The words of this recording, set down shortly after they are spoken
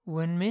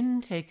When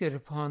men take it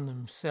upon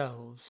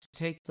themselves to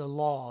take the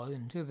law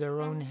into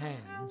their own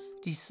hands,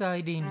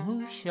 deciding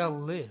who shall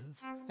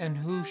live and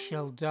who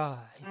shall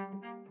die,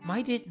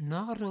 might it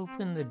not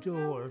open the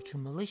door to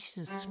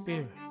malicious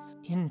spirits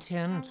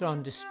intent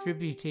on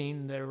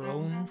distributing their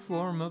own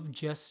form of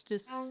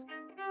justice?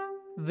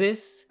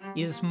 This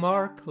is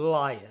Mark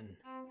Lyon.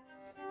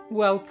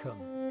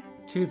 Welcome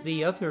to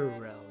the other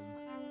realm.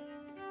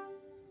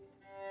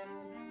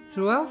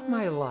 Throughout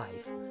my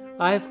life,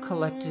 I have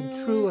collected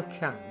true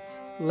accounts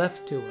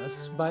left to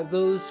us by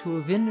those who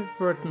have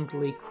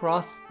inadvertently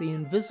crossed the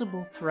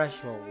invisible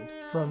threshold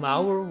from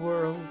our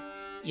world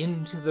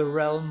into the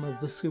realm of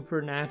the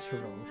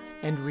supernatural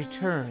and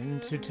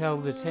returned to tell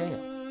the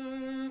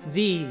tale.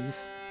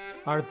 These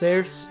are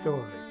their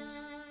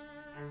stories.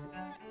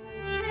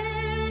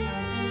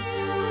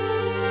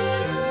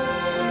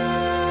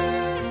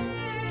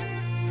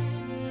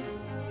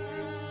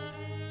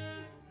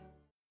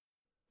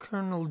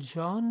 Colonel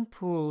John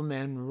Poole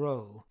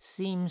Monroe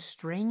seemed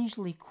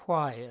strangely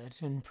quiet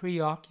and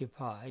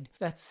preoccupied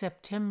that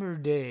September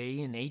day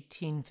in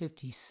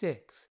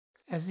 1856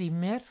 as he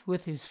met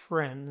with his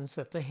friends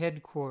at the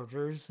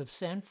headquarters of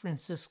San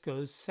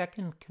Francisco's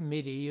Second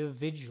Committee of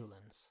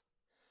Vigilance.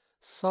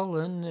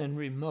 Sullen and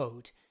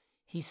remote,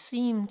 he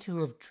seemed to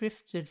have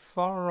drifted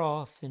far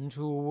off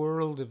into a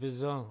world of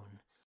his own.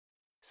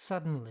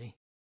 Suddenly,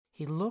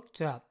 he looked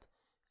up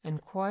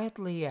and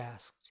quietly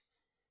asked,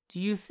 "Do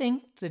you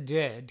think the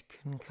dead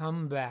can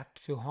come back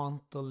to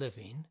haunt the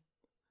living?"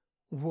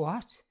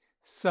 "What?"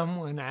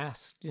 someone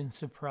asked in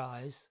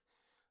surprise.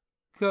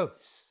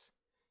 "Ghosts.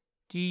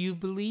 Do you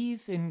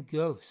believe in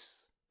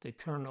ghosts?" the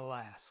colonel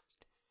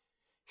asked.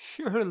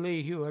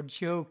 "Surely you are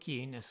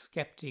joking," a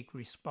skeptic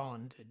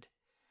responded.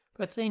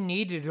 But they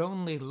needed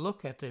only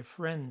look at their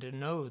friend to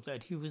know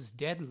that he was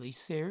deadly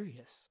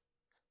serious.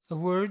 The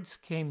words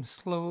came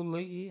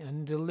slowly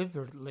and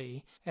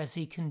deliberately as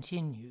he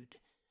continued.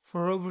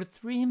 "For over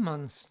 3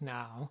 months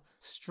now,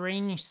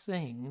 strange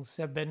things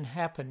have been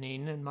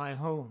happening in my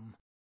home.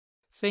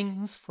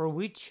 Things for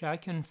which I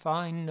can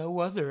find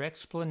no other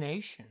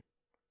explanation."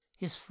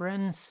 His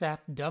friends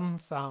sat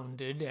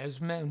dumbfounded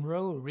as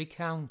Monroe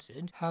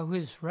recounted how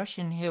his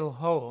Russian Hill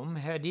home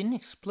had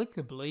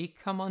inexplicably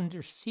come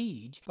under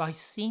siege by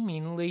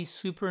seemingly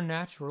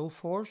supernatural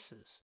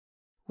forces.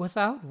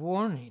 Without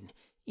warning,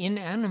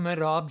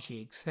 inanimate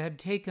objects had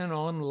taken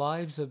on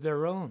lives of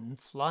their own,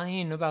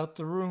 flying about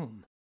the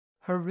room.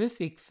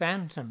 Horrific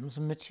phantoms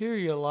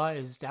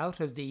materialized out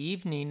of the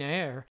evening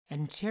air,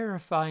 and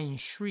terrifying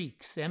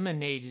shrieks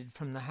emanated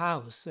from the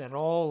house at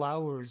all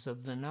hours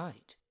of the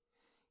night.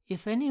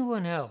 If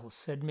anyone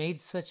else had made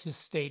such a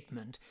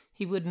statement,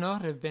 he would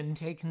not have been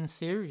taken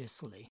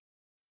seriously.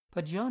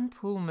 But John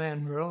Poole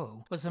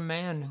Monroe was a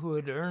man who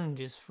had earned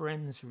his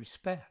friends'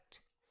 respect.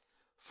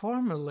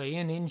 Formerly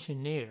an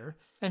engineer,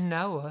 and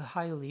now a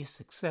highly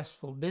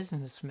successful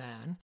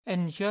businessman,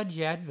 and judge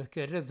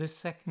advocate of the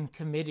Second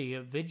Committee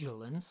of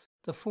Vigilance,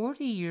 the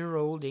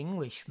 40-year-old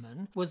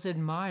Englishman was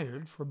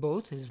admired for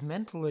both his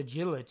mental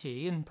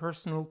agility and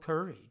personal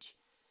courage,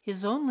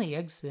 his only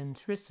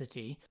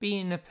eccentricity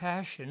being a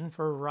passion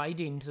for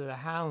riding to the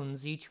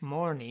hounds each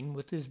morning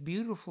with his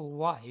beautiful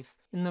wife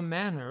in the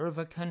manner of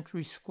a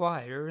country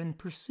squire in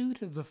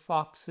pursuit of the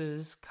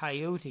foxes,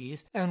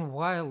 coyotes, and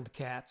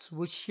wildcats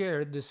which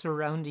shared the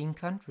surrounding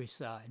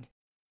countryside.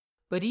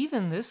 But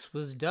even this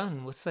was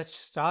done with such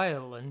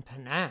style and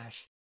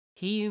panache,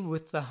 he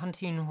with the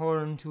hunting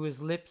horn to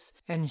his lips,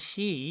 and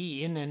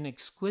she in an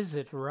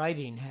exquisite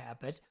riding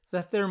habit,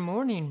 that their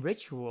morning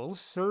rituals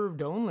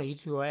served only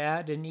to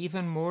add an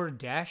even more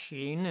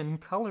dashing and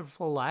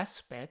colorful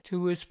aspect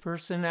to his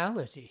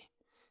personality.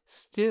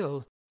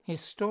 Still,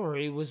 his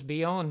story was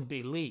beyond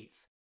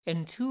belief,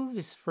 and 2 of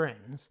his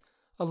friends,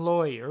 a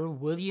lawyer,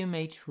 William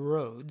H.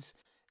 Rhodes,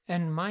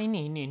 and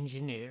mining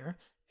engineer,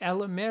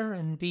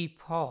 Ellemeron B.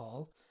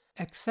 Paul,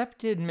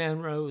 accepted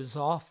Monroe's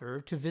offer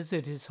to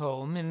visit his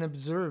home and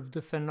observe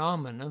the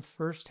phenomena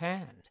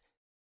firsthand.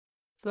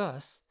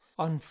 Thus,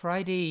 on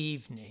Friday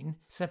evening,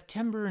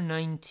 September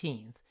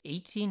 19,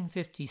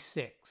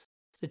 1856,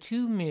 the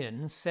 2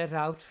 men set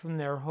out from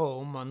their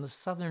home on the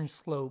southern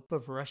slope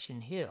of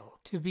Russian Hill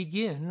to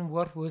begin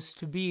what was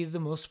to be the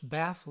most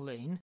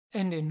baffling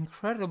and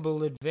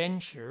incredible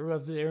adventure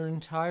of their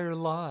entire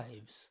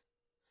lives.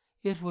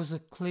 It was a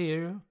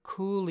clear,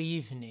 cool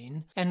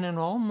evening, and an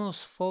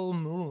almost full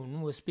moon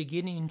was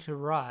beginning to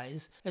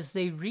rise as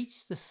they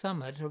reached the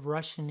summit of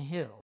Russian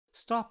Hill,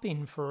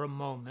 stopping for a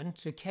moment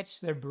to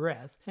catch their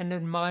breath and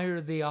admire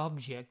the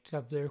object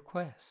of their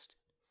quest.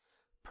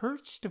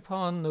 Perched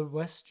upon the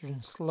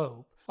western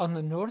slope, on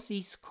the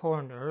northeast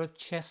corner of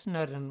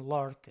Chestnut and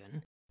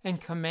Larkin,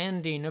 and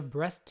commanding a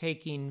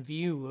breathtaking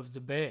view of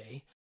the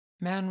bay,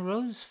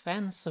 Monroe's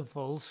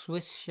fanciful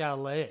Swiss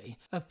chalet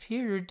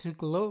appeared to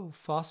glow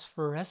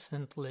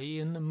phosphorescently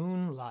in the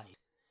moonlight.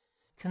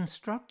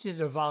 Constructed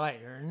of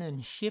iron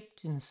and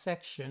shipped in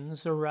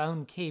sections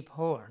around Cape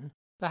Horn,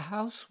 the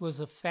house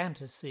was a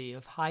fantasy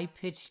of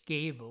high-pitched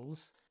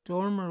gables,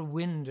 dormer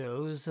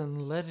windows,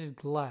 and leaded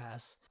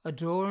glass,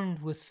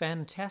 adorned with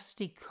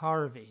fantastic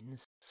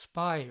carvings,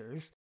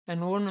 spires,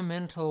 and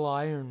ornamental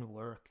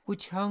ironwork,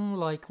 which hung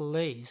like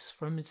lace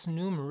from its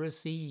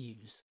numerous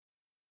eaves.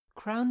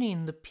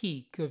 Crowning the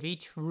peak of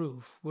each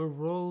roof were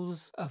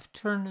rows of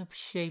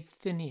turnip-shaped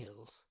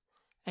finials.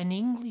 An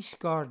English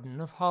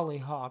garden of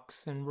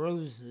hollyhocks and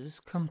roses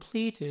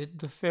completed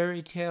the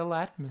fairy tale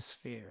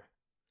atmosphere.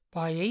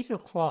 By 8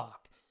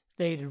 o'clock,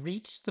 they'd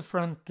reached the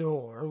front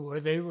door, where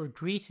they were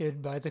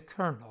greeted by the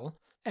colonel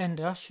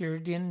and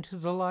ushered into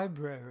the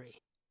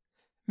library.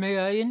 "May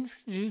I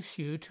introduce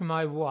you to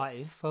my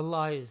wife,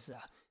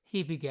 Eliza?"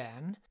 he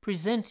began,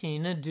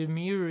 presenting a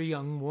demure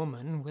young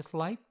woman with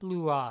light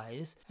blue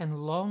eyes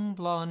and long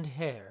blonde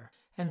hair,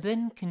 and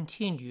then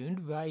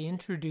continued by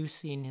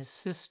introducing his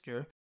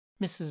sister,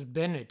 Mrs.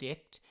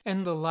 Benedict,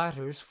 and the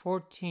latter's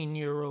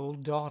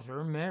 14-year-old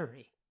daughter,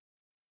 Mary.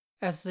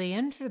 As they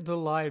entered the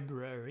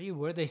library,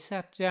 where they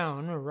sat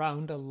down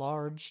around a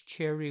large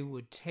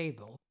cherry-wood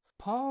table,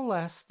 Paul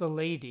asked the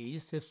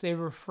ladies if they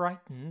were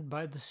frightened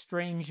by the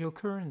strange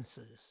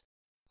occurrences.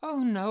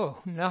 "Oh,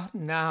 no, not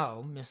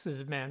now,"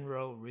 Mrs.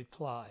 Munro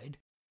replied.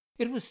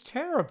 "It was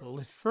terrible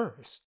at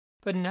first,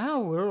 but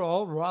now we're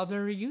all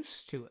rather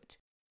used to it.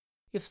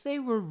 If they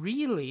were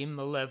really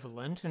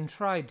malevolent and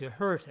tried to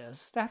hurt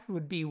us, that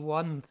would be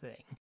one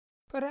thing.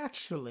 But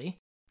actually,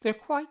 they're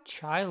quite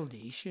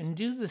childish and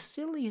do the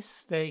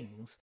silliest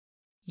things.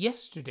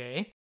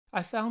 Yesterday,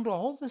 I found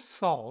all the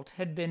salt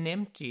had been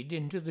emptied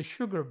into the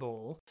sugar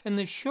bowl, and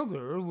the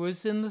sugar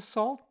was in the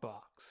salt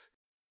box.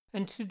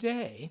 And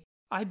today,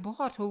 I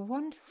bought a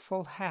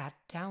wonderful hat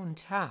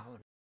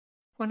downtown.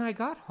 When I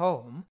got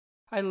home,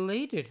 I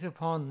laid it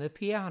upon the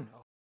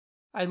piano.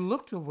 I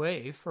looked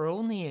away for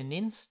only an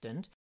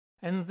instant,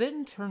 and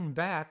then turned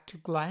back to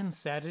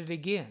glance at it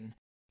again.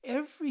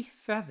 Every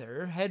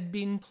feather had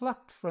been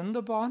plucked from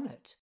the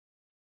bonnet."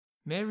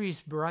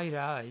 Mary's bright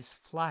eyes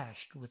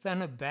flashed with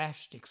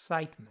unabashed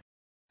excitement,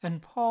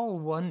 and Paul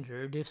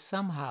wondered if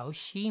somehow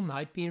she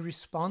might be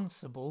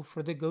responsible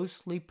for the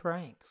ghostly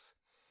pranks.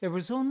 There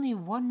was only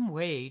one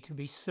way to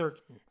be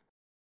certain.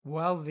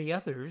 While the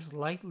others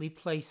lightly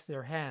placed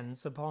their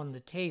hands upon the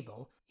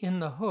table in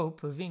the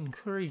hope of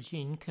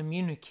encouraging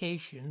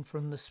communication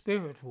from the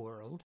spirit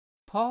world,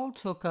 Paul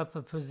took up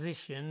a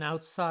position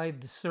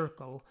outside the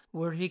circle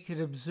where he could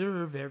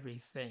observe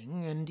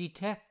everything and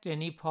detect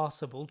any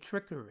possible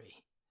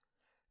trickery.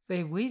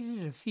 They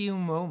waited a few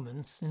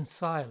moments in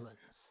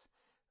silence.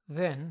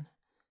 Then,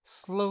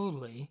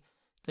 slowly,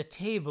 the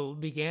table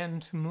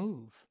began to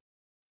move.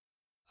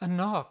 A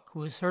knock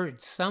was heard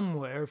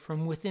somewhere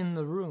from within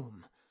the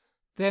room,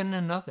 then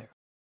another.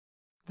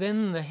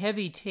 Then the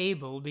heavy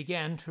table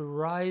began to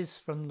rise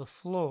from the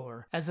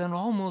floor as an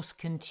almost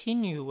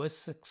continuous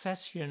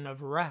succession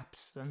of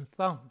raps and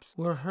thumps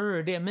were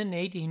heard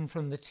emanating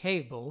from the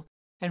table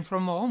and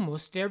from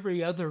almost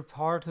every other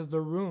part of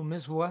the room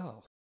as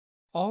well.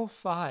 All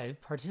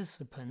 5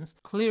 participants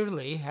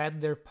clearly had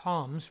their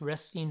palms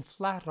resting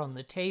flat on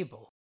the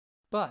table,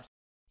 but,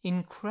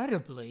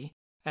 incredibly,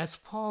 as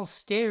Paul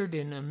stared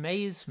in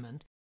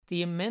amazement,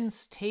 the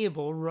immense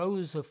table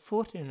rose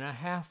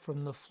 1.5 feet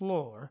from the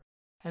floor,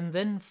 and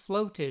then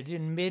floated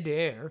in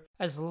mid-air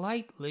as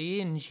lightly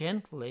and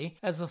gently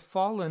as a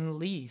fallen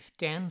leaf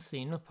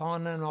dancing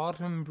upon an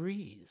autumn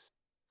breeze.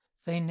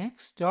 They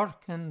next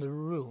darkened the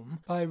room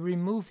by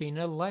removing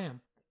a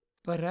lamp,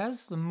 but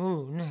as the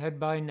moon had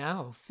by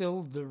now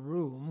filled the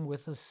room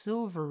with a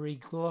silvery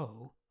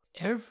glow,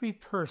 every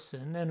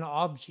person and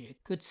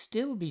object could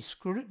still be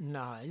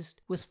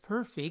scrutinized with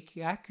perfect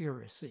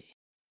accuracy.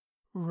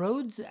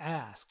 Rhodes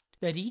asked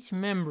that each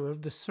member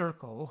of the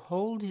circle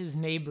hold his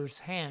neighbor's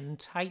hand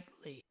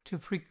tightly to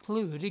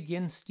preclude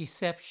against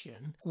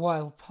deception,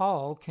 while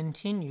Paul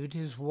continued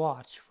his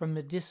watch from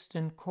a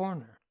distant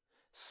corner.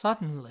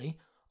 Suddenly,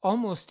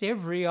 almost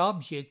every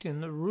object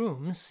in the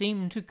room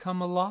seemed to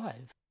come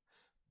alive.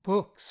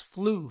 Books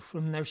flew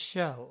from their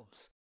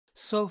shelves.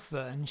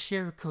 Sofa and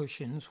chair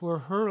cushions were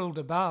hurled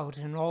about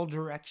in all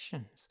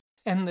directions,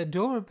 and the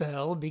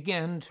doorbell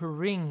began to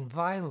ring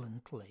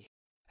violently.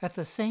 At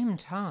the same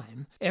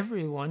time,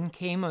 everyone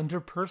came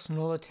under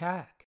personal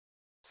attack.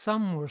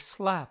 Some were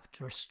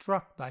slapped or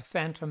struck by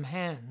phantom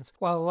hands,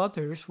 while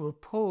others were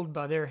pulled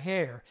by their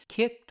hair,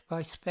 kicked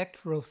by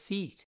spectral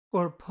feet,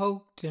 or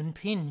poked and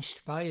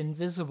pinched by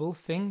invisible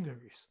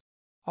fingers.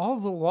 All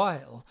the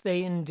while,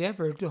 they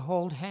endeavored to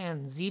hold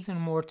hands even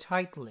more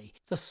tightly,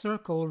 the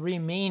circle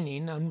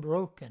remaining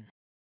unbroken.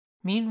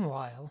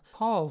 Meanwhile,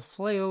 Paul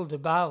flailed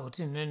about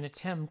in an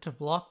attempt to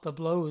block the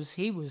blows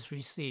he was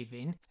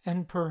receiving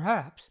and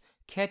perhaps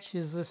catch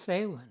his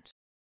assailant.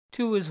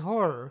 To his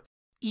horror,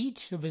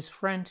 each of his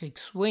frantic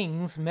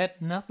swings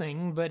met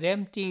nothing but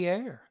empty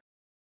air.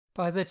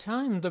 By the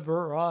time the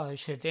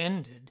barrage had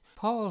ended,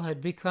 Paul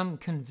had become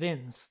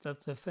convinced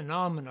that the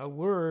phenomena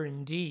were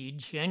indeed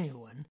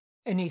genuine,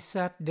 and he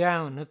sat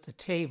down at the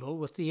table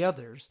with the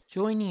others,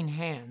 joining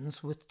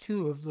hands with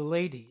 2 of the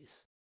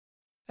ladies.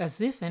 As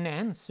if in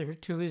answer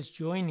to his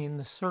joining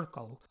the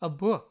circle, a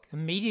book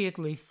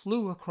immediately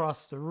flew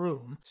across the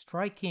room,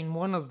 striking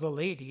one of the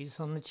ladies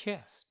on the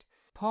chest.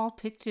 Paul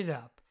picked it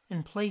up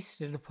and placed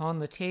it upon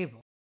the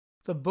table.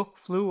 The book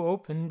flew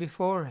open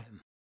before him.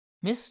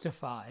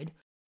 Mystified,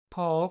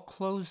 Paul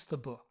closed the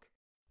book.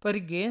 But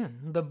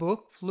again the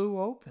book flew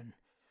open.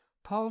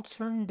 Paul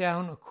turned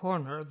down a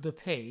corner of the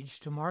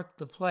page to mark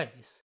the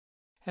place,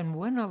 and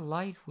when a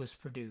light was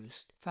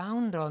produced,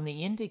 found on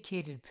the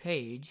indicated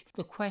page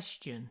the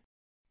question,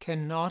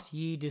 "Cannot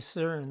ye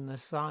discern the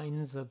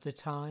signs of the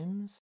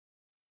times?"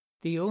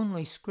 The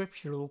only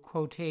scriptural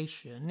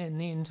quotation in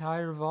the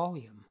entire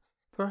volume.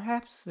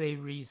 Perhaps, they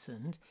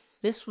reasoned,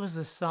 this was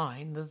a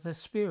sign that the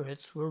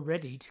spirits were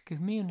ready to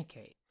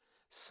communicate.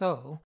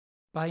 So,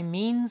 by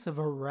means of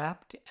a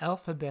wrapped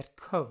alphabet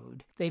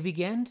code, they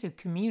began to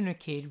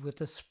communicate with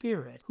the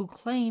spirit who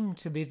claimed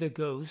to be the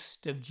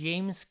ghost of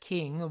James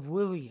King of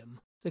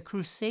William, the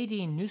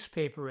crusading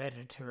newspaper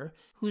editor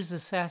whose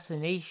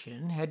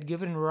assassination had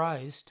given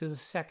rise to the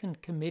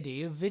Second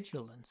Committee of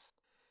Vigilance.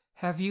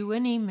 "Have you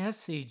any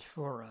message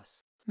for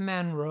us?"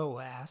 Monroe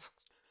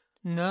asked.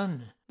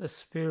 "None," the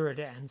spirit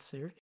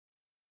answered.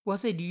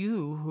 "Was it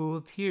you who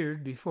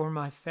appeared before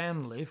my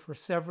family for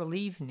several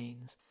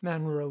evenings?"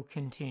 Monroe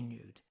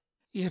continued.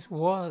 "It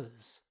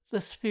was," the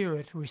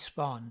spirit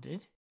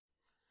responded.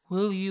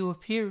 "Will you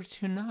appear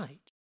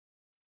tonight?"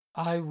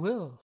 "I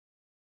will."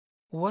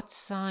 "What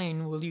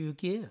sign will you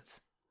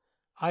give?"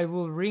 "I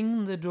will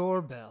ring the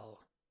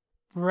doorbell."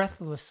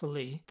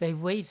 Breathlessly, they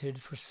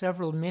waited for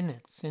several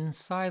minutes in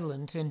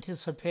silent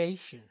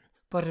anticipation,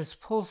 but as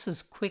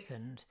pulses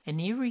quickened, an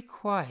eerie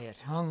quiet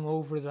hung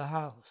over the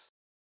house.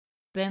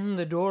 Then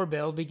the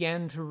doorbell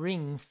began to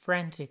ring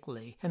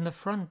frantically, and the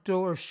front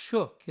door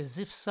shook as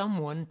if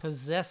someone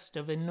possessed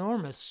of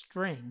enormous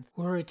strength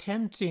were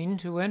attempting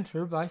to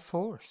enter by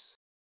force.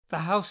 The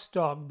house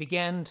dog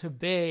began to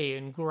bay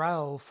and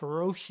growl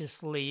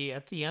ferociously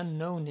at the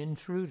unknown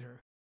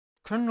intruder.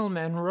 Colonel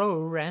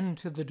Monroe ran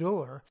to the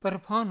door, but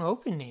upon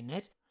opening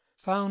it,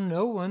 found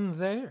no one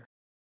there.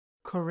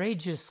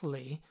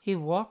 Courageously, he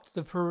walked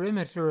the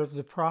perimeter of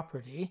the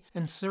property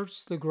and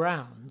searched the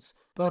grounds,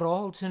 but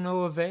all to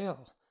no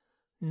avail.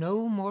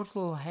 No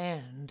mortal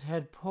hand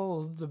had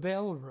pulled the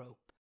bell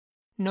rope.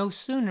 No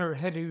sooner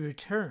had he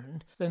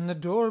returned than the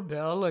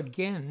doorbell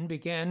again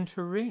began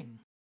to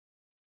ring.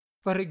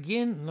 But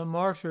again the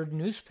martyred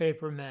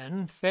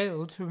newspaperman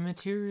failed to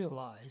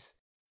materialize.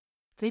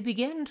 They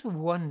began to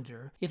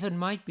wonder if it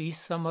might be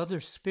some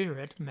other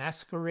spirit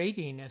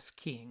masquerading as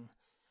king.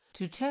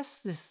 To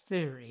test this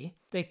theory,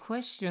 they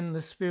questioned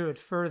the spirit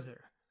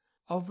further.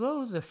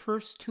 Although the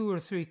first 2 or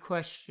 3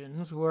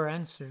 questions were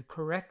answered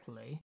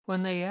correctly,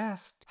 when they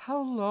asked,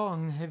 "How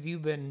long have you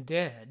been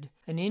dead?"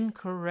 an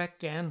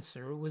incorrect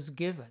answer was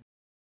given.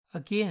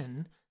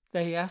 Again,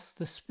 they asked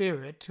the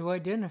spirit to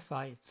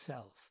identify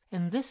itself,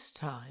 and this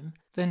time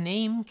the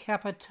name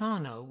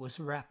Capitana was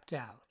rapped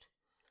out.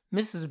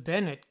 Mrs.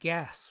 Bennet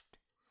gasped.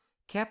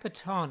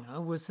 Capitana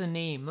was the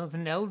name of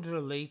an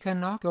elderly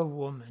Kanaka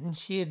woman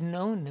she had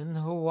known in the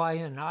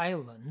Hawaiian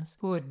Islands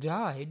who had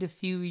died a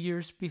few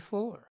years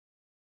before.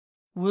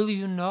 "Will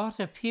you not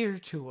appear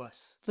to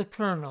us?" the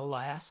colonel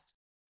asked.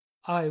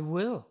 "I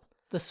will,"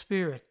 the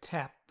spirit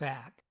tapped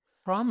back,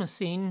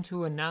 promising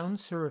to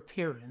announce her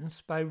appearance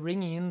by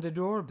ringing the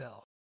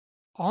doorbell.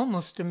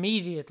 Almost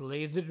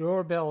immediately the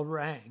doorbell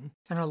rang,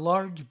 and a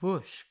large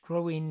bush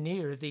growing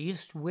near the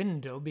east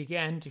window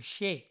began to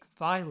shake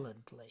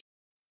violently.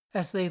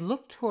 As they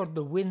looked toward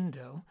the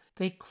window,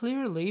 they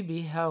clearly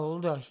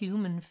beheld a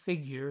human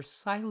figure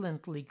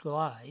silently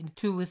glide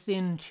to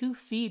within 2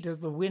 feet of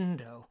the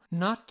window,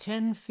 not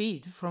 10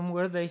 feet from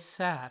where they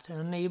sat,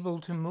 unable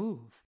to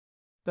move.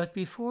 But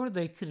before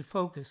they could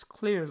focus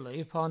clearly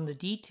upon the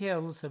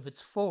details of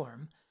its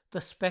form, the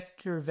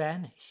specter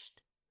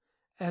vanished.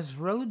 As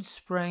Rhodes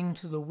sprang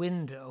to the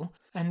window,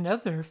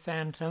 another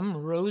phantom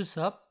rose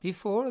up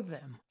before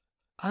them.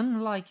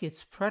 Unlike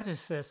its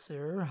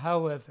predecessor,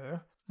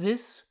 however,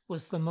 this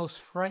was the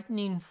most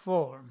frightening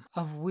form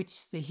of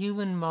which the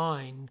human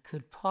mind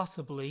could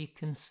possibly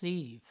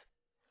conceive.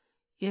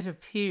 It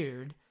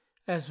appeared,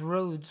 as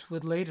Rhodes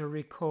would later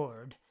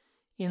record,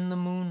 in the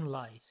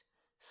moonlight,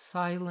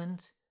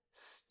 silent,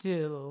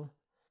 still,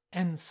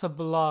 and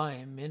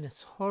sublime in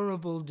its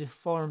horrible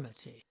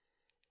deformity.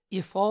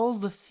 If all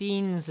the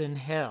fiends in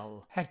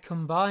hell had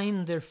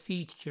combined their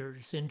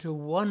features into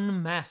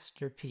one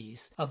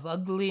masterpiece of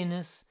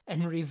ugliness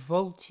and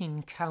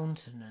revolting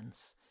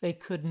countenance, they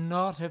could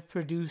not have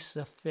produced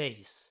a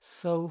face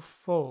so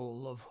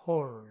full of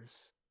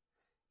horrors.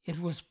 It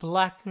was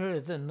blacker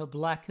than the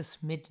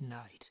blackest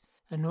midnight,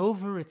 and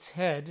over its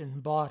head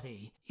and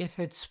body it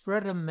had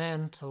spread a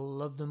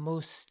mantle of the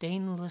most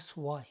stainless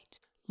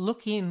white,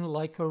 looking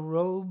like a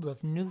robe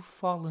of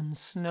new-fallen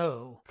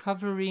snow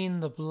covering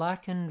the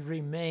blackened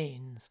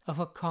remains of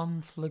a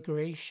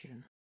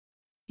conflagration.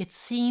 It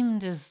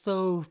seemed as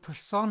though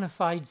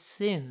personified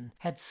sin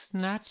had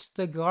snatched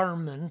the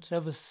garment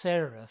of a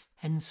seraph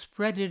and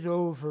spread it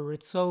over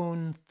its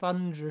own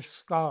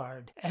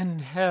thunder-scarred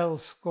and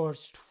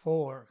hell-scorched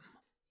form.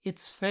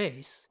 Its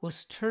face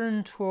was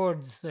turned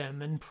towards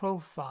them in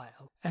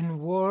profile, and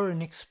wore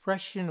an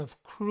expression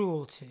of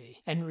cruelty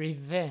and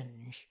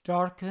revenge,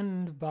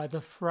 darkened by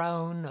the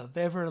frown of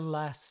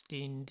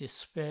everlasting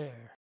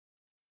despair.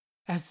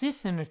 As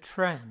if in a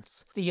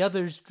trance, the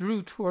others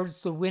drew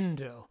towards the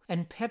window,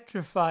 and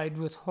petrified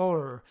with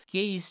horror,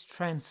 gazed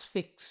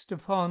transfixed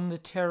upon the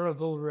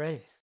terrible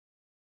wraith.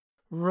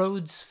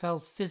 Rhodes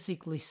felt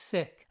physically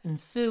sick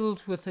and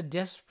filled with a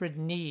desperate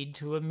need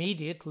to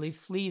immediately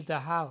flee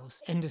the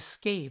house and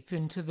escape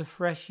into the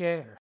fresh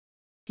air.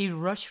 He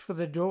rushed for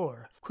the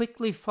door,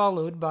 quickly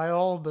followed by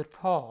all but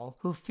Paul,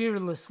 who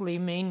fearlessly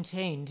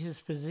maintained his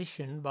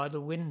position by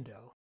the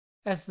window.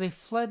 As they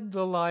fled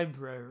the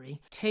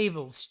library,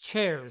 tables,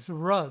 chairs,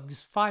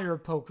 rugs, fire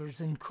pokers,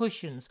 and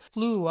cushions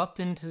flew up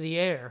into the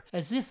air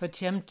as if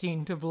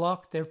attempting to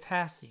block their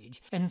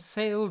passage, and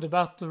sailed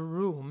about the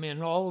room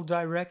in all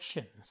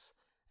directions.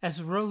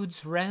 As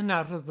Rhodes ran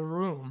out of the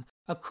room,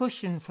 a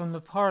cushion from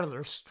the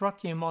parlor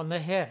struck him on the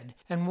head,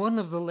 and one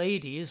of the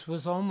ladies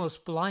was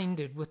almost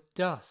blinded with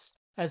dust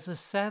as a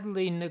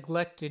sadly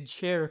neglected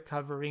chair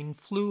covering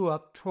flew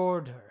up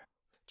toward her.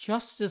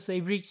 Just as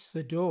they reached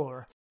the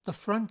door, the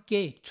front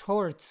gate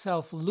tore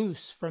itself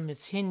loose from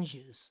its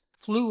hinges,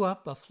 flew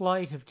up a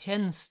flight of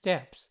 10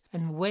 steps,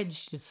 and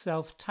wedged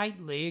itself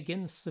tightly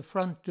against the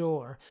front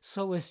door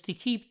so as to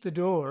keep the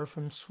door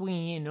from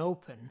swinging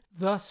open,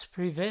 thus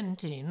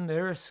preventing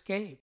their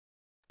escape.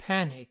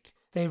 Panicked,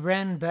 they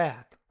ran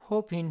back,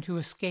 hoping to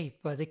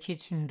escape by the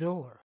kitchen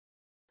door.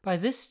 By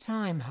this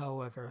time,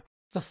 however,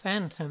 the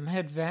phantom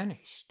had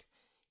vanished.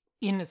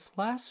 In its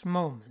last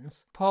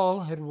moments,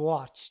 Paul had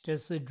watched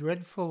as the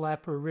dreadful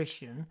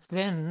apparition,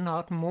 then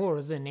not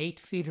more than 8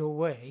 feet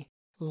away,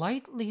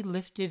 lightly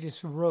lifted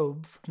its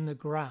robe from the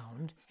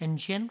ground and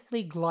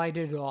gently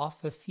glided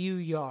off a few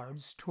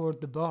yards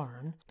toward the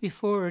barn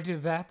before it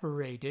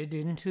evaporated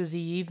into the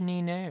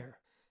evening air.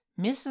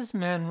 Mrs.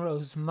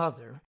 Munro's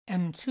mother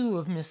and 2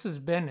 of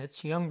Mrs.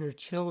 Bennet's younger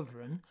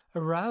children,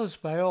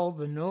 aroused by all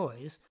the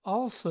noise,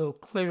 also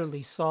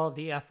clearly saw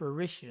the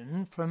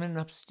apparition from an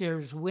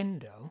upstairs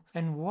window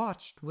and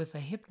watched with a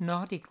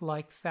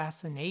hypnotic-like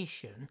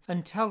fascination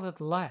until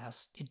at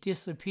last it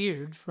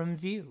disappeared from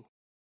view.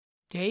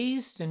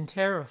 Dazed and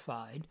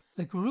terrified,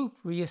 the group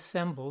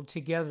reassembled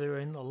together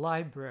in the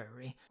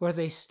library, where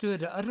they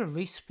stood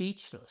utterly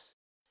speechless,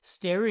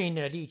 staring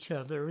at each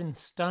other in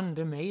stunned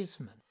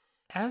amazement.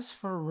 As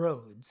for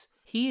Rhodes,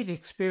 he had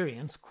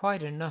experienced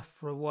quite enough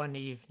for one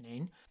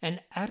evening, and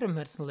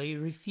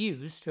adamantly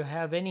refused to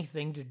have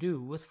anything to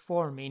do with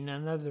forming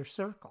another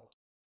circle.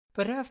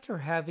 But after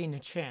having a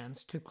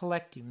chance to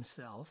collect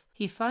himself,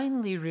 he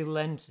finally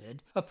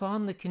relented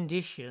upon the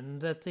condition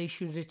that they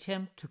should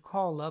attempt to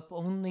call up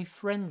only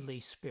friendly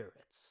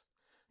spirits.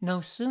 No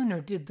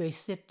sooner did they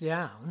sit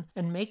down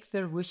and make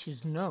their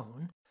wishes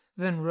known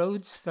than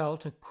Rhodes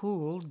felt a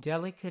cool,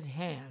 delicate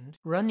hand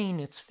running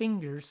its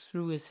fingers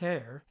through his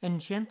hair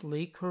and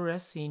gently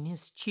caressing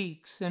his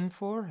cheeks and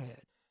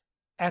forehead.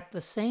 At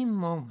the same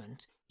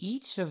moment,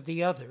 each of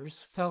the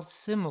others felt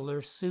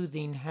similar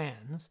soothing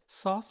hands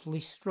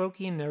softly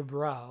stroking their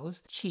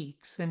brows,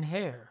 cheeks, and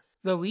hair,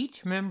 though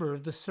each member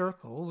of the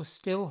circle was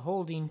still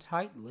holding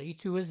tightly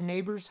to his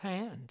neighbor's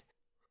hand.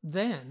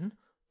 Then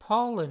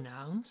Paul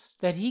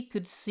announced that he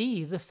could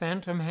see the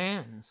phantom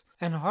hands,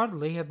 and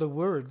hardly had the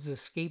words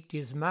escaped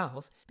his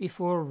mouth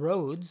before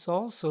Rhodes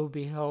also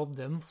beheld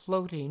them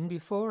floating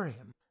before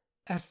him.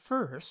 At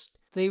first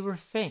they were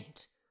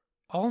faint,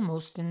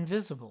 almost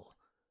invisible,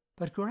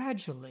 but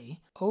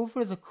gradually,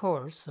 over the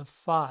course of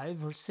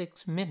 5 or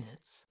 6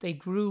 minutes, they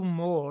grew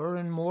more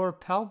and more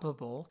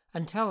palpable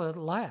until at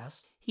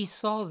last he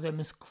saw them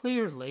as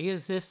clearly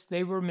as if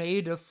they were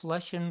made of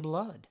flesh and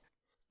blood.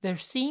 There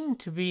seemed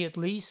to be at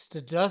least a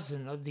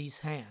dozen of these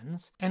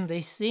hands, and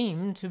they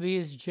seemed to be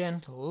as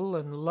gentle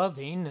and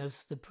loving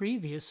as the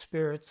previous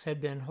spirits had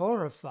been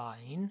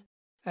horrifying,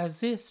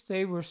 as if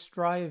they were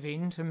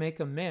striving to make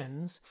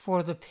amends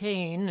for the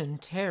pain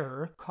and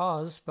terror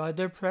caused by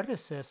their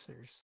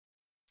predecessors.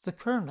 The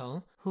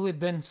colonel, who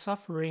had been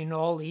suffering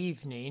all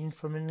evening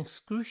from an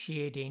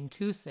excruciating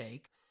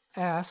toothache,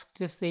 asked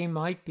if they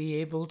might be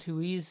able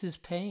to ease his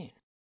pain.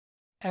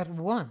 At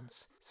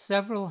once,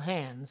 several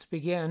hands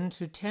began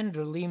to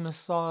tenderly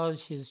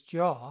massage his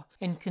jaw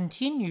and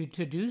continued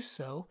to do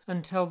so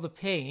until the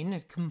pain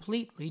had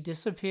completely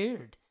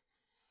disappeared.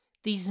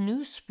 These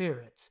new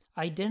spirits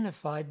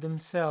identified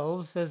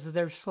themselves as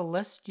their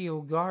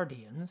celestial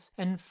guardians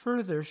and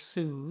further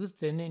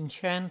soothed and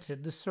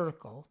enchanted the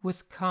circle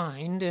with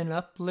kind and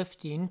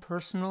uplifting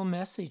personal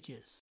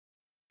messages.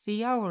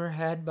 The hour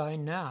had by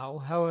now,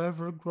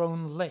 however,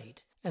 grown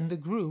late, and the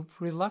group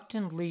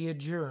reluctantly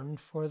adjourned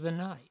for the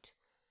night.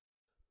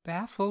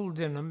 Baffled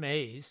and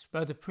amazed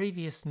by the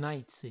previous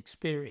night's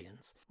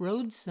experience,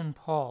 Rhodes and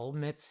Paul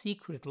met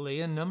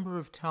secretly a number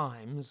of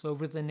times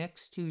over the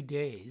next 2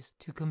 days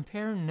to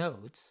compare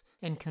notes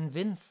and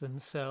convince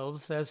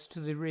themselves as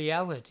to the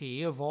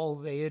reality of all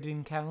they had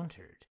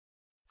encountered.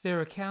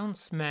 Their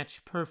accounts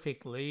matched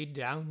perfectly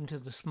down to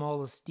the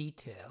smallest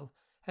detail,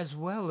 as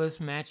well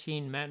as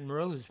matching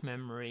Monroe's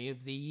memory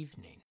of the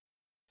evening.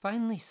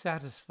 Finally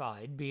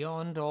satisfied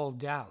beyond all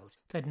doubt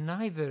that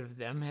neither of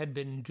them had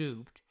been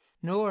duped,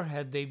 nor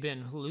had they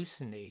been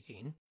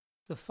hallucinating,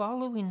 the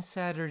following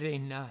Saturday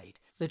night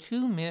the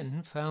two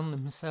men found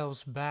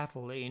themselves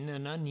battling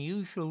an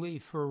unusually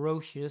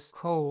ferocious,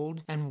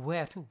 cold, and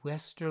wet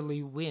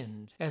westerly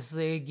wind as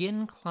they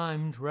again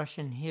climbed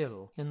Russian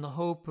Hill in the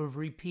hope of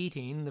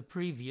repeating the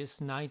previous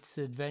night's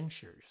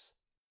adventures.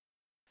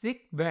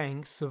 Thick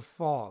banks of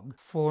fog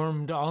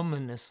formed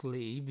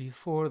ominously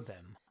before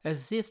them,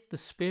 as if the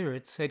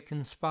spirits had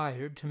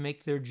conspired to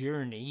make their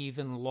journey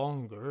even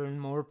longer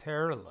and more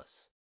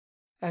perilous.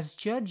 As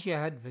judge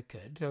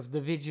advocate of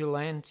the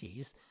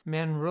vigilantes,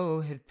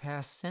 Monroe had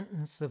passed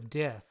sentence of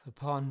death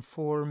upon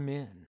 4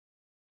 men.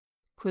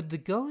 Could the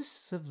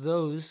ghosts of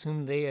those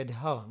whom they had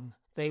hung,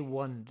 they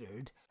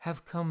wondered,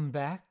 have come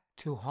back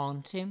to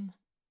haunt him?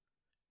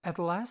 At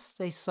last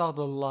they saw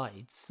the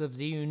lights of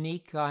the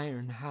unique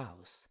iron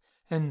house,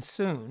 and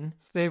soon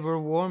they were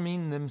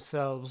warming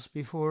themselves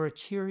before a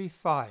cheery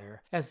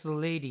fire as the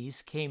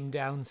ladies came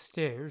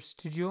downstairs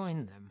to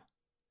join them.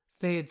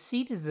 They had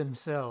seated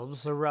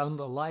themselves around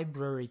the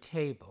library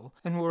table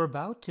and were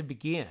about to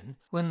begin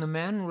when the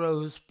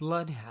Monroe's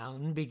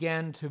bloodhound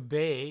began to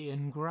bay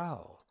and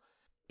growl.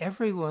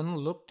 Everyone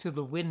looked to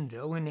the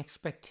window in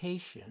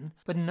expectation,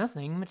 but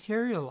nothing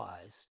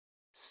materialized.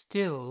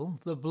 Still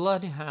the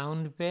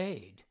bloodhound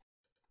bayed.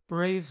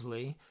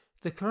 Bravely,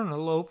 the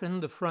colonel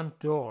opened the front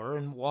door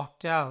and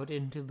walked out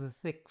into the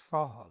thick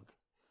fog.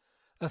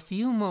 A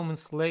few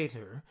moments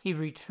later, he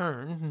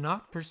returned,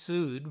 not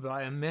pursued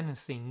by a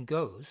menacing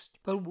ghost,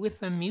 but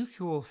with a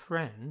mutual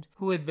friend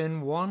who had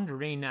been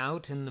wandering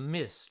out in the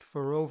mist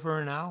for over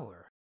an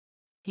hour.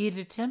 He had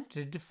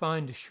attempted to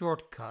find a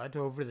shortcut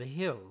over the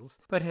hills,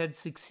 but had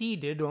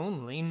succeeded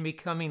only in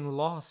becoming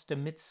lost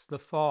amidst the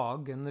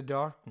fog and the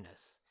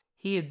darkness.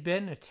 He had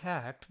been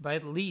attacked by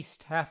at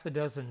least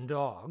 6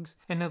 dogs,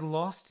 and had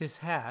lost his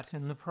hat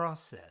in the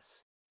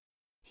process.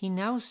 He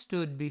now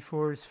stood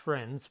before his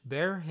friends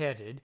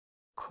bareheaded,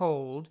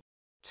 cold,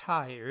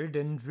 tired,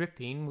 and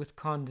dripping with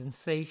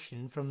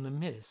condensation from the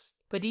mist,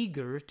 but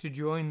eager to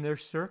join their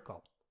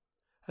circle.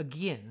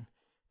 Again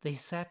they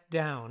sat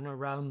down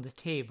around the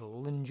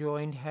table and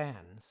joined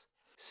hands.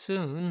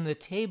 Soon the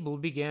table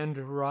began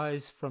to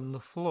rise from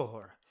the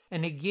floor,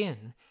 and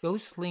again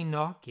ghostly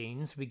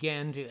knockings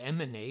began to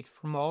emanate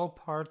from all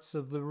parts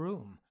of the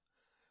room.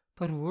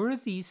 But were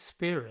these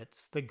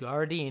spirits the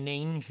guardian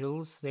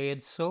angels they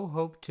had so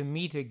hoped to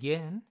meet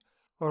again,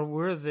 or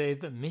were they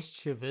the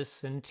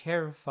mischievous and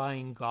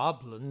terrifying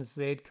goblins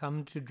they had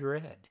come to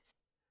dread?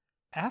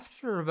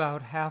 After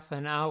about half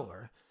an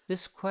hour,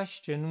 this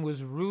question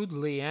was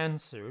rudely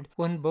answered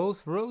when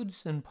both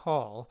Rhodes and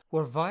Paul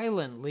were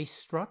violently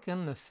struck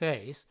in the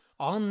face,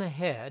 on the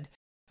head,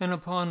 and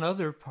upon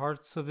other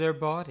parts of their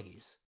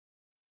bodies.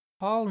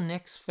 Paul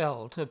next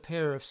felt a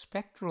pair of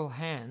spectral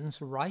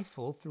hands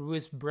rifle through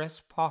his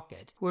breast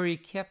pocket where he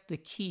kept the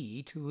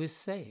key to his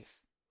safe.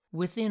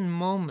 Within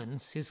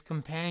moments his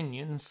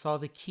companion saw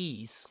the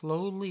key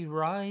slowly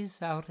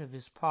rise out of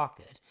his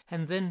pocket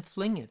and then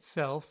fling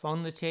itself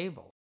on the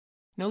table.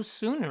 No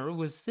sooner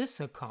was this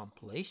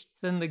accomplished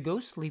than the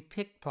ghostly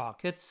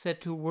pickpocket set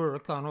to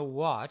work on a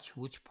watch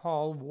which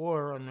Paul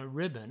wore on a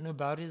ribbon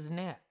about his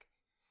neck.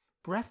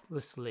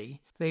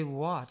 Breathlessly, they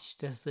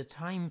watched as the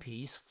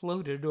timepiece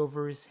floated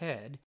over his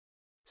head,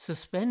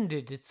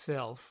 suspended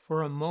itself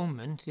for a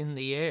moment in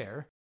the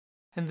air,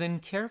 and then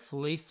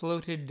carefully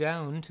floated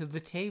down to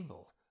the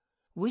table.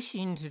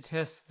 Wishing to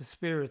test the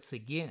spirits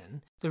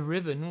again, the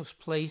ribbon was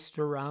placed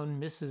around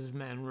Mrs.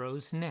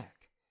 Monroe's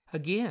neck.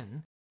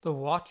 Again, the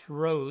watch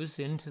rose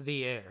into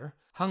the air,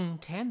 hung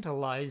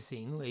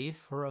tantalizingly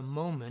for a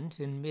moment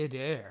in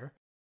mid-air,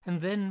 and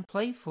then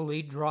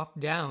playfully dropped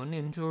down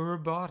into her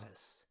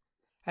bodice.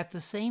 At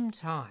the same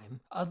time,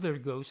 other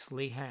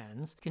ghostly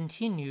hands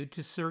continued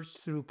to search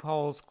through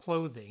Paul's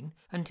clothing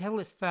until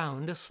it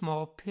found a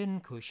small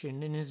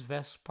pincushion in his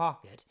vest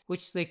pocket,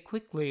 which they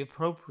quickly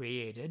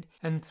appropriated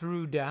and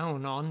threw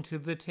down onto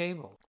the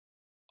table.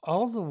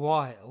 All the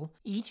while,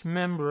 each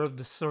member of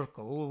the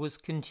circle was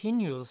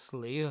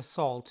continuously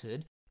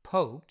assaulted,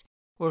 poked,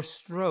 or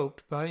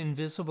stroked by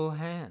invisible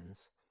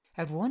hands.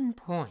 At one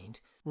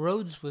point,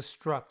 Rhodes was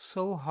struck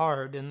so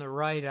hard in the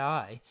right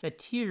eye that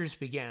tears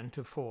began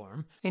to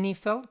form, and he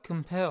felt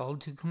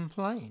compelled to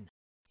complain.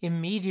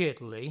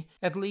 Immediately,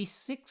 at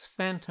least 6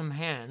 phantom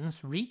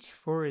hands reached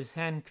for his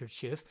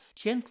handkerchief,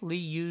 gently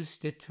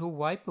used it to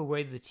wipe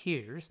away the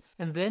tears,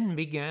 and then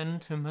began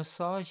to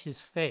massage his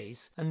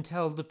face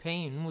until the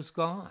pain was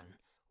gone.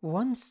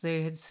 Once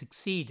they had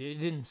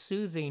succeeded in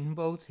soothing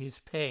both his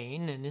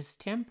pain and his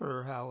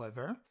temper,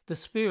 however, the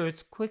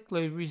spirits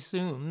quickly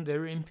resumed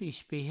their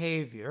impish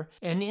behavior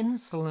and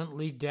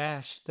insolently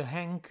dashed the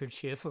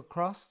handkerchief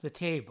across the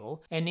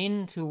table and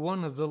into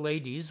one of the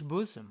lady's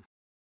bosom.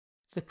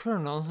 The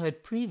colonel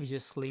had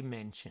previously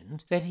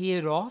mentioned that he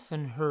had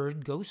often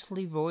heard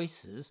ghostly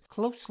voices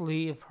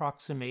closely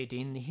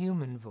approximating the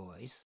human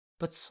voice,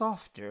 but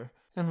softer,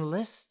 and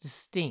less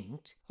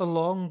distinct,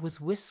 along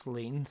with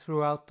whistling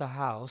throughout the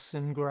house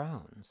and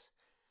grounds.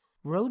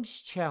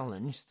 Rhodes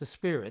challenged the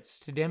spirits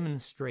to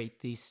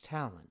demonstrate these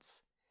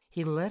talents.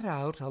 He let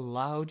out a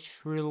loud,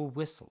 shrill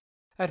whistle.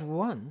 At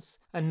once,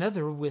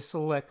 another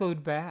whistle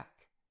echoed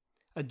back.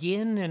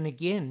 Again and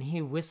again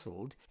he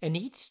whistled, and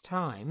each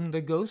time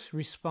the ghost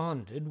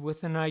responded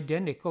with an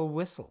identical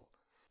whistle.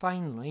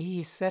 Finally,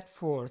 he set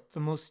forth the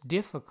most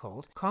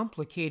difficult,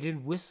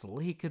 complicated whistle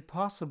he could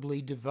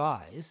possibly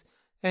devise,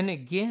 and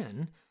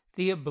again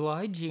the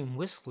obliging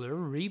whistler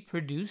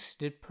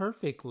reproduced it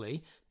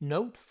perfectly,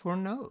 note for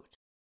note.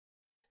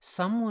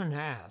 Someone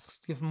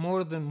asked if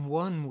more than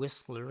one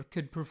whistler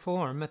could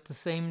perform at the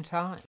same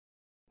time.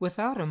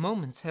 Without a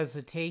moment's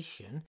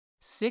hesitation,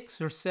 6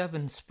 or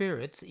 7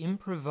 spirits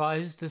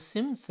improvised a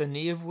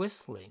symphony of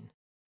whistling.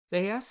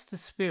 They asked the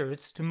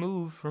spirits to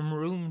move from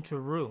room to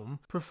room,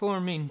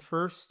 performing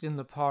first in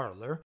the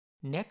parlor,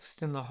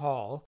 next in the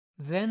hall,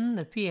 then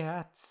the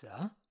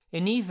piazza,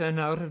 and even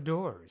out of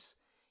doors.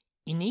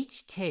 In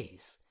each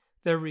case,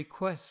 their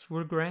requests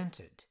were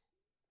granted.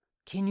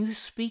 "Can you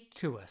speak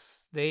to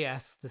us?" they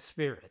asked the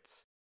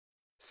spirits.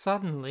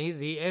 Suddenly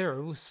the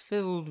air was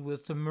filled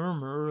with the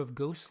murmur of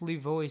ghostly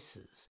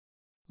voices,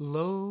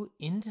 low,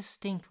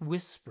 indistinct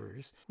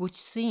whispers which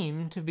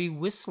seemed to be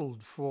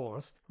whistled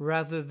forth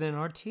rather than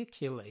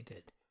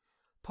articulated.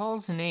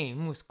 Paul's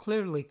name was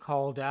clearly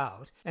called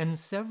out, and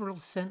several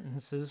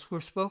sentences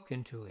were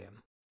spoken to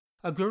him.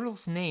 A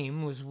girl's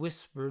name was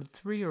whispered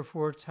 3 or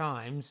 4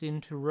 times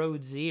into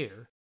Rhodes'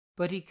 ear,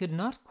 but he could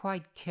not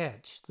quite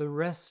catch the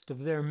rest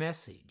of their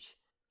message.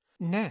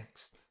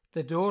 Next,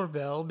 the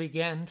doorbell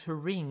began to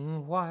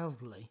ring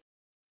wildly.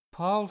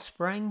 Paul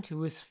sprang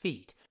to his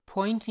feet,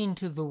 pointing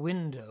to the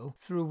window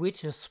through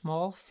which a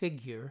small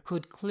figure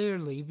could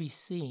clearly be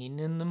seen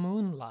in the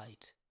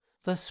moonlight.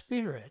 The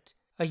spirit,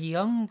 a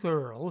young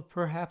girl,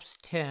 perhaps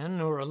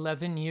 10 or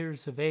 11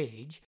 years of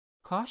age,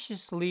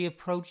 cautiously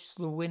approached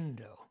the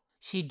window.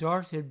 She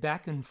darted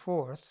back and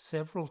forth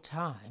several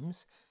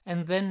times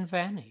and then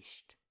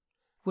vanished.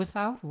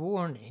 Without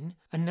warning,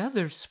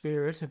 another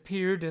spirit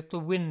appeared at the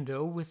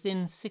window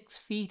within 6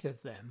 feet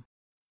of them.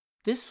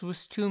 This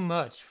was too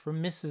much for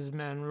Mrs.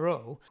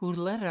 Monroe, who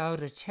let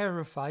out a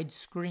terrified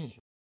scream.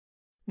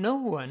 No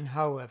one,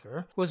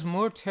 however, was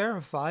more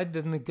terrified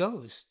than the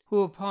ghost,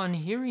 who, upon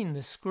hearing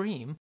the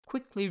scream,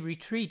 quickly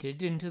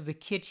retreated into the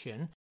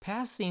kitchen,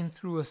 passing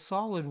through a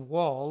solid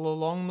wall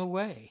along the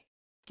way.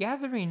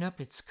 Gathering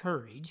up its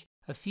courage,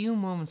 a few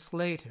moments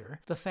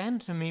later, the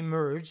phantom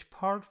emerged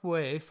part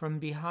way from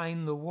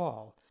behind the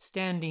wall,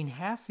 standing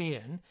half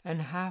in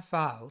and half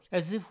out,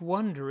 as if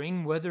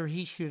wondering whether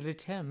he should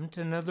attempt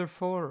another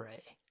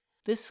foray.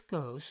 This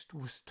ghost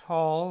was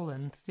tall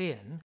and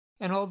thin,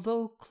 and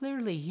although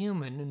clearly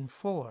human in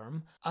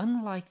form,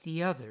 unlike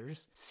the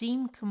others,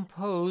 seemed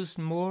composed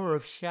more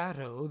of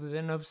shadow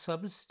than of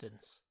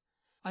substance.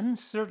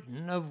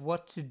 Uncertain of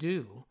what to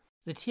do,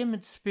 the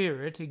timid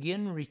spirit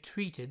again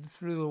retreated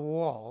through the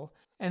wall,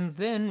 and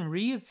then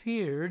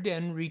reappeared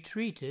and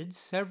retreated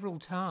several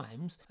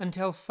times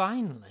until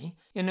finally,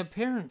 in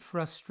apparent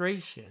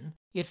frustration,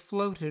 it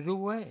floated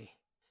away.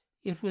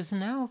 It was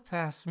now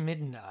past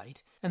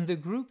midnight, and the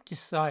group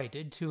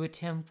decided to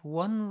attempt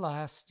one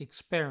last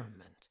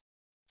experiment.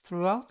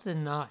 Throughout the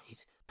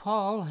night,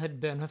 Paul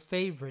had been a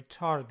favorite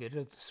target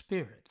of the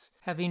spirits,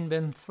 having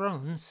been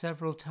thrown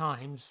several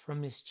times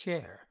from his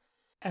chair.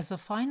 As a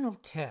final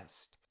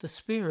test, the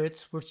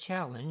spirits were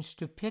challenged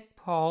to pick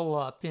Paul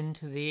up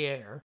into the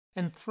air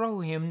and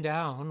throw him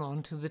down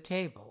onto the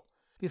table.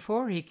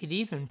 Before he could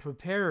even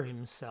prepare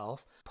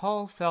himself,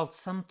 Paul felt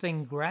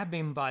something grab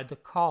him by the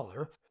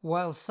collar,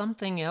 while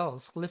something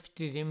else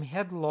lifted him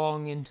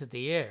headlong into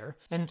the air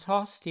and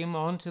tossed him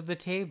onto the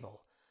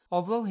table.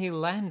 Although he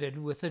landed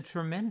with a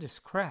tremendous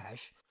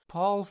crash,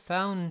 Paul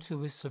found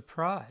to his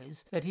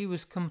surprise that he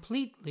was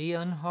completely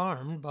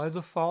unharmed by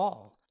the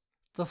fall.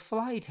 The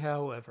flight,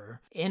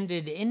 however,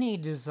 ended any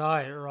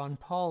desire on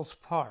Paul's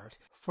part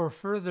for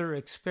further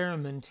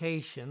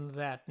experimentation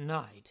that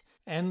night,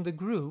 and the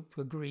group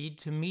agreed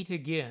to meet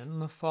again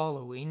the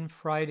following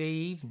Friday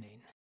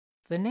evening.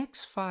 The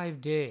next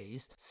 5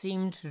 days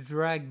seemed to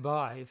drag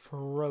by for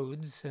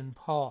Rhodes and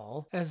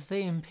Paul as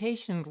they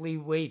impatiently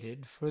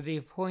waited for the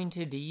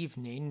appointed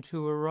evening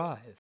to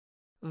arrive.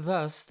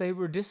 Thus they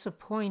were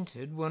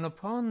disappointed when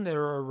upon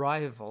their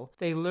arrival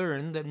they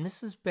learned that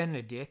Mrs.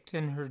 Benedict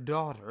and her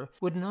daughter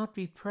would not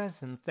be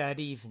present that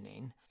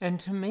evening, and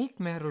to make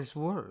matters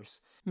worse,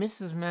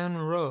 Mrs.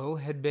 Monroe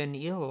had been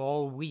ill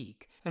all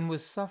week and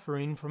was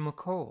suffering from a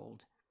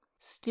cold.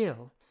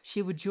 Still,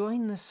 she would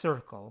join the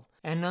circle,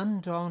 and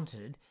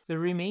undaunted, the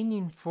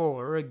remaining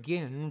 4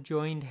 again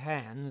joined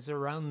hands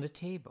around the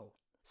table.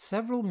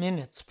 Several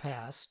minutes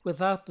passed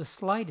without the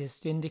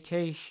slightest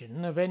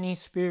indication of any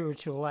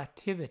spiritual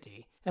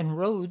activity, and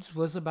Rhodes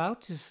was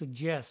about to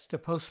suggest a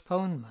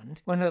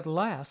postponement when at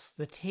last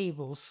the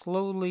table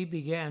slowly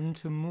began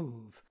to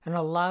move, and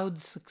a loud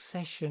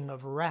succession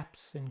of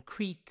raps and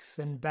creaks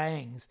and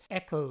bangs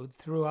echoed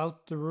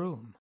throughout the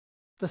room.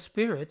 The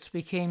spirits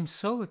became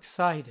so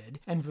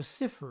excited and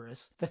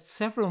vociferous that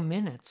several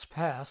minutes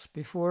passed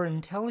before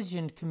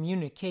intelligent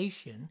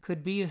communication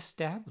could be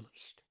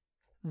established.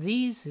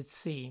 These, it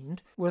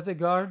seemed, were the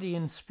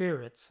guardian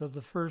spirits of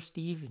the first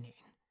evening.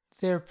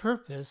 Their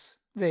purpose,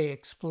 they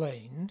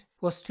explained,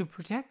 was to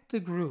protect the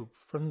group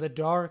from the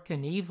dark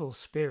and evil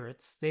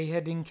spirits they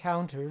had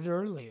encountered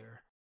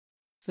earlier.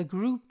 The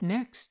group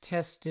next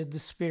tested the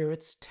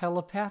spirits'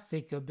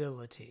 telepathic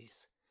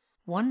abilities.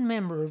 One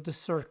member of the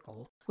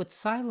circle would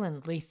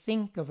silently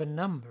think of a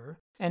number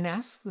and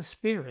ask the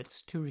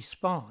spirits to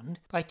respond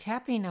by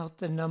tapping out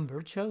the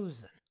number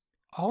chosen.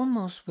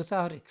 Almost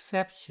without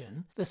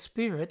exception, the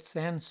spirits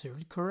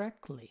answered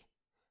correctly.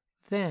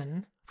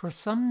 Then, for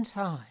some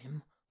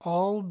time,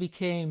 all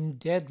became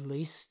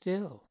deadly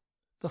still.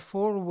 The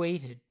four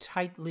waited,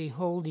 tightly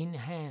holding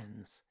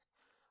hands.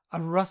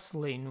 A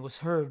rustling was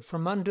heard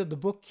from under the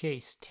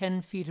bookcase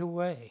 10 feet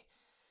away.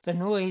 The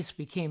noise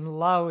became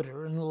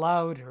louder and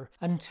louder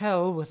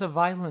until, with a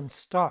violent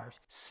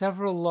start,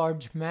 several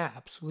large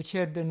maps, which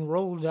had been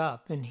rolled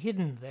up and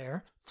hidden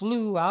there,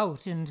 flew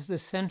out into the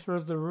center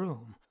of the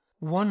room.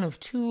 One of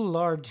two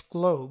large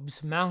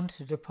globes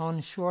mounted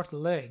upon short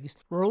legs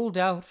rolled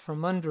out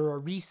from under a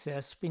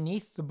recess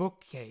beneath the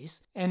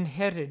bookcase and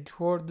headed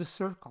toward the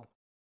circle.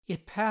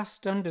 It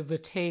passed under the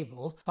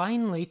table,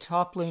 finally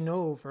toppling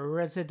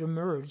over as it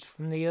emerged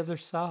from the other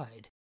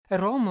side.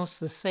 At almost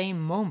the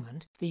same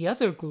moment, the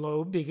other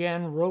globe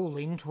began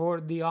rolling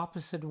toward the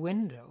opposite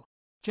window.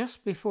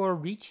 Just before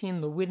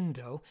reaching the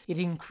window, it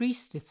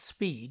increased its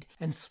speed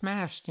and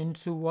smashed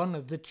into one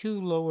of the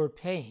two lower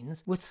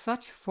panes with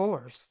such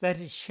force that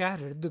it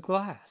shattered the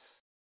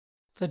glass.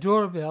 The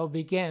doorbell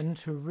began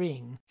to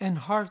ring, and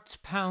hearts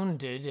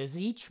pounded as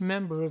each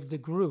member of the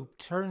group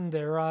turned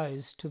their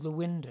eyes to the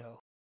window.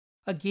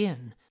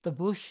 Again, the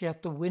bush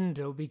at the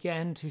window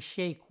began to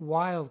shake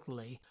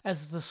wildly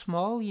as the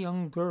small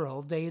young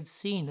girl they had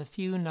seen a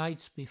few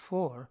nights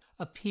before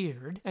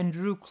appeared and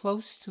drew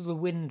close to the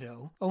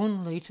window,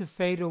 only to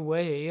fade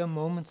away a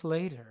moment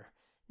later.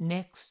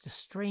 Next, a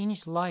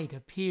strange light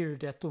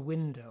appeared at the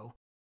window.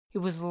 It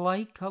was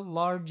like a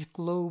large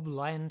globe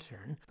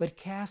lantern, but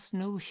cast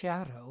no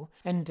shadow,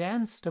 and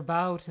danced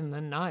about in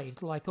the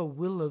night like a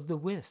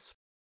will-o'-the-wisp.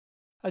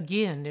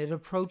 Again it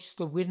approached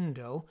the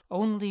window,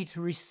 only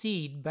to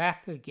recede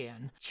back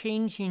again,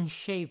 changing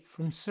shape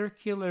from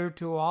circular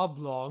to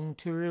oblong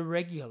to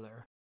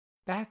irregular.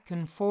 Back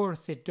and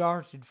forth it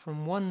darted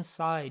from one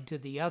side to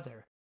the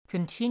other,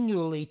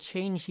 continually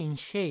changing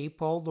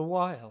shape all the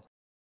while.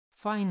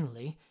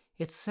 Finally,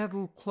 it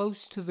settled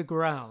close to the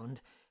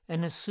ground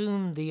and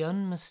assumed the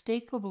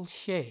unmistakable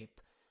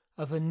shape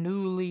of a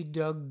newly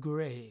dug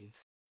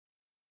grave.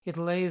 It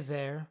lay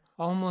there,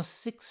 almost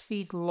 6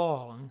 feet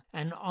long,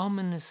 an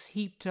ominous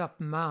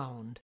heaped-up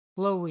mound,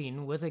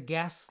 glowing with a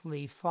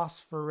ghastly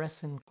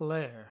phosphorescent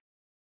glare.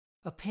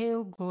 A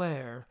pale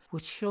glare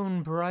which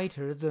shone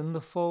brighter than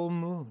the full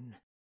moon.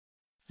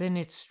 Then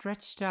it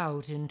stretched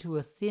out into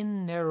a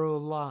thin, narrow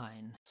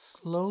line,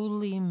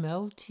 slowly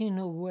melting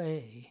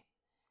away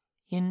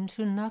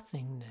into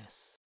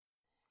nothingness.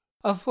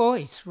 A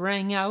voice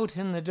rang out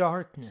in the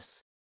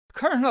darkness.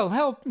 "Colonel,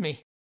 help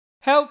me!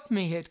 Help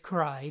me!" it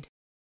cried.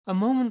 A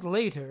moment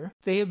later,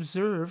 they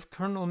observed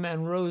Colonel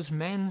Munro's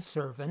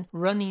manservant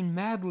running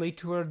madly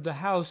toward the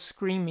house,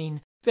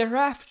 screaming, "They're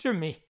after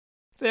me!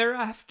 They're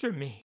after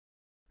me!"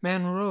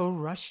 Munro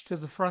rushed to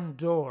the front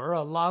door,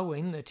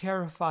 allowing the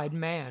terrified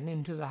man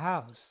into the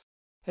house.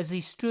 As he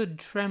stood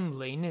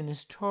trembling in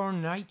his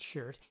torn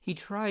nightshirt, he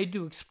tried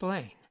to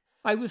explain.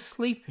 "I was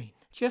sleeping,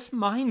 just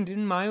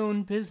minding my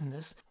own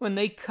business, when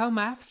they come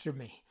after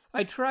me.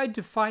 I tried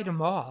to fight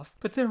 'em off,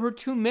 but there were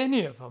too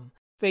many of 'em.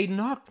 They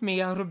knocked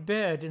me out of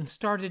bed and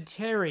started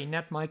tearing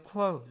at my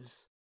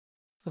clothes."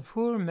 The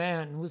poor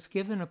man was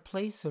given a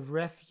place of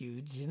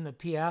refuge in the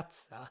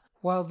piazza,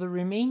 while the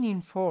remaining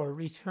four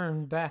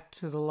returned back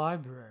to the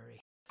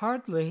library.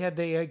 Hardly had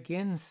they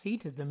again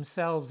seated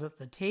themselves at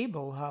the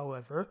table,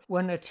 however,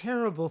 when a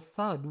terrible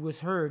thud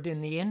was heard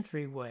in the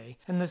entryway,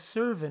 and the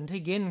servant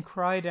again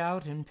cried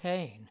out in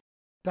pain.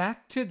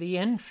 Back to the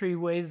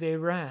entryway they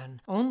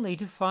ran, only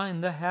to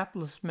find the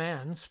hapless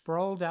man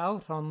sprawled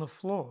out on the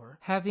floor,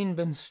 having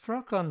been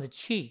struck on the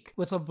cheek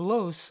with a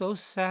blow so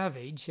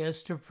savage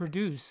as to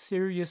produce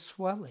serious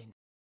swelling.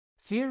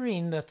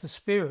 Fearing that the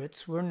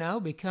spirits were now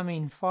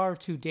becoming far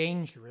too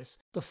dangerous,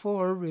 the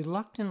four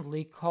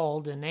reluctantly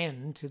called an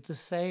end to the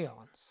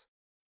séance.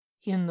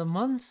 In the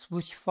months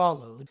which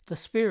followed, the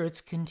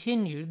spirits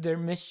continued their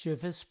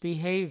mischievous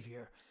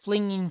behavior,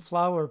 flinging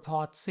flower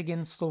pots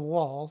against the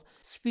wall,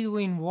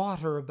 spewing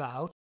water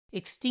about,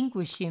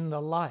 extinguishing the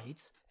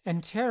lights,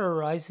 and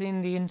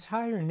terrorizing the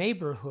entire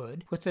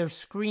neighborhood with their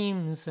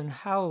screams and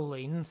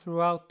howling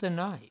throughout the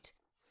night.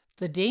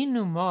 The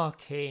denouement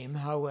came,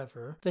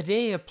 however, the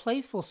day a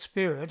playful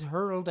spirit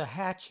hurled a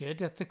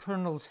hatchet at the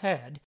colonel's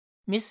head,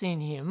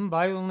 missing him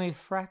by only a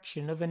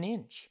fraction of an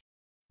inch.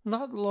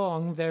 Not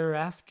long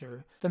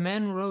thereafter, the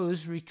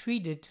Munros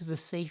retreated to the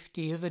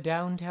safety of a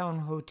downtown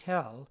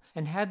hotel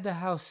and had the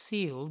house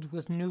sealed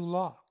with new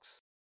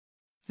locks.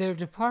 Their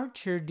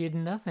departure did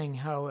nothing,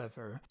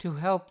 however, to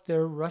help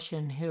their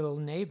Russian Hill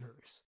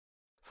neighbors.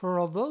 For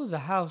although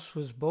the house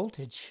was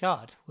bolted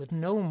shut, with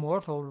no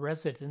mortal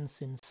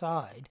residents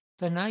inside,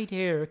 the night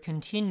air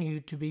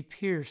continued to be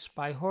pierced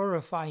by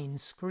horrifying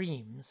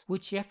screams,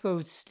 which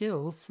echoed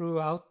still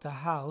throughout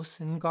the house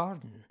and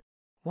garden.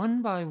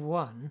 One by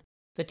one,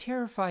 the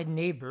terrified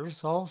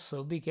neighbors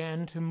also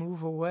began to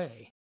move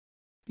away.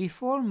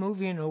 Before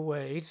moving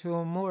away to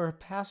a more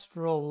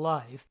pastoral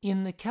life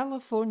in the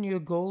California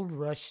gold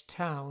rush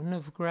town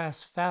of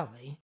Grass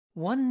Valley,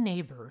 one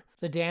neighbor,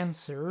 the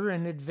dancer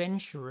and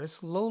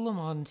adventuress Lola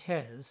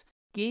Montez,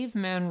 gave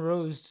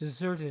Monroe's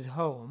deserted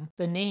home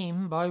the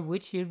name by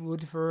which it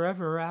would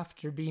forever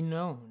after be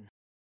known,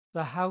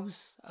 the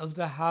House of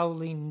the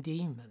Howling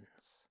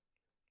Demons.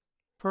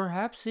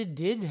 Perhaps it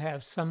did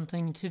have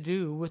something to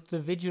do with the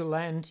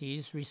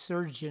vigilantes'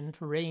 resurgent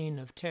reign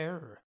of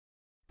terror.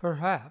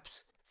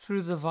 Perhaps,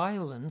 through the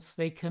violence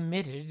they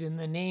committed in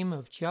the name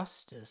of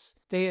justice,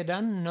 they had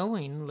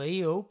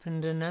unknowingly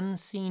opened an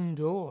unseen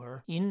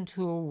door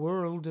into a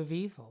world of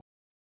evil.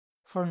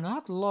 For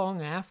not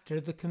long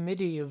after the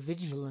Committee of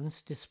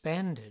Vigilance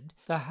disbanded,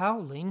 the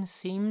howling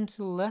seemed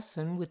to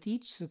lessen with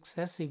each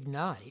successive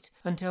night,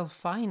 until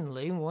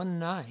finally one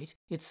night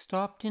it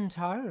stopped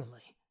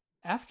entirely.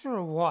 After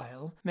a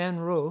while,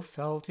 Monroe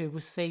felt it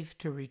was safe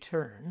to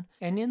return,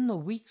 and in the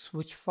weeks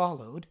which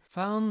followed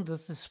found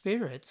that the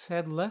spirits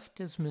had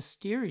left as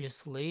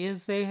mysteriously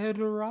as they had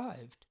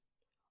arrived.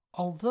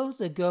 Although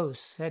the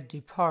ghosts had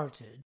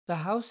departed, the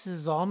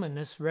house's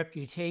ominous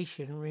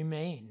reputation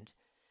remained.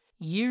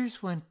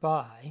 Years went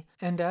by,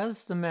 and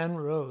as the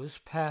Monroes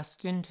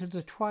passed into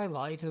the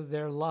twilight of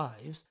their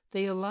lives,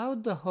 they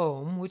allowed the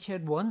home, which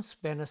had once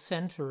been a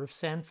center of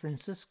San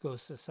Francisco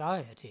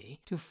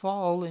society, to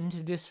fall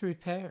into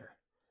disrepair.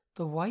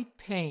 The white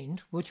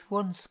paint, which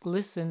once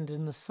glistened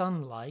in the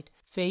sunlight,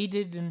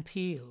 faded and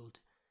peeled.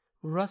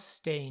 Rust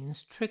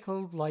stains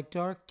trickled like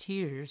dark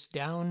tears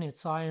down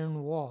its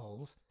iron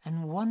walls,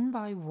 and one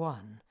by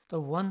one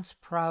the once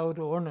proud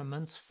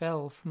ornaments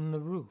fell from the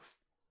roof.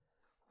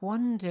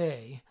 One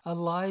day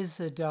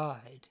Eliza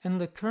died,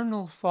 and the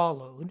colonel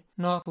followed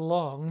not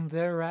long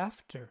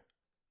thereafter.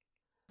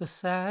 The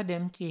sad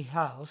empty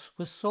house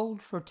was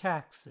sold for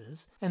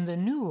taxes, and the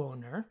new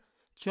owner,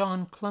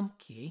 John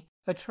Klumpke,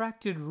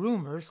 attracted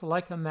rumors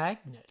like a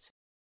magnet.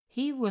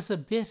 He was a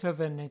bit of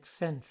an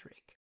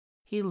eccentric.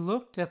 He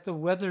looked at the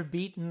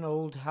weather-beaten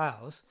old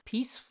house,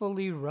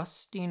 peacefully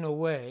rusting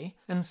away,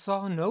 and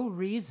saw no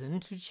reason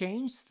to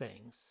change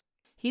things.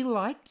 He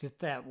liked it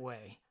that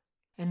way.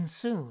 And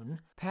soon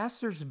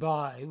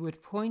passers-by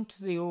would point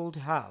to the old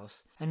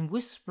house and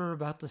whisper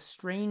about the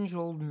strange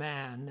old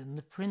man in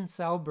the Prince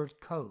Albert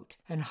coat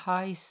and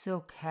high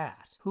silk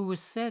hat, who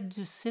was said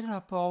to sit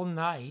up all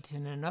night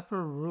in an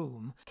upper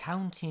room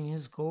counting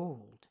his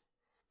gold.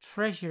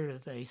 Treasure,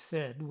 they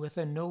said with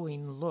a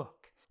knowing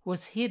look,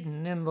 was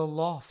hidden in the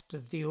loft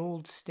of the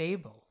old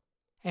stable.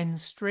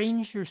 And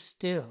stranger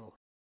still,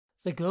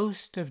 the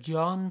ghost of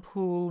John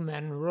Poole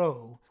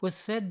Monroe was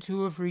said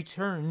to have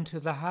returned to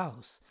the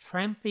house,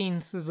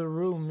 tramping through the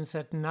rooms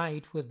at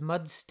night with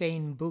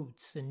mud-stained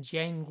boots and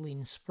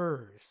jangling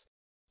spurs.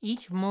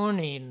 Each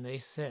morning, they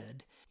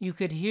said, you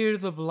could hear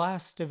the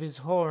blast of his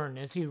horn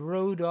as he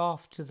rode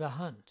off to the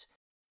hunt.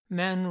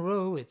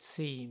 Monroe, it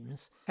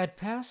seems, had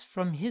passed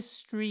from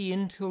history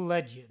into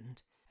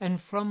legend, and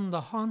from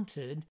the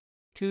haunted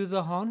to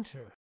the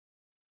haunter.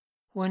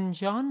 When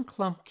John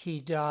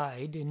Klumpke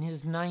died in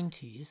his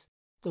 90s,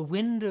 the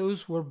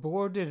windows were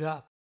boarded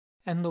up,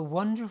 and the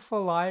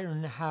wonderful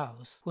iron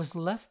house was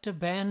left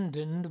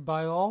abandoned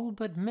by all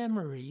but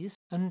memories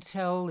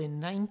until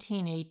in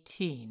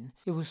 1918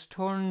 it was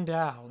torn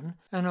down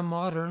and a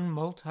modern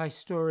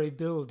multi-story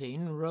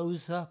building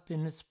rose up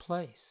in its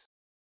place.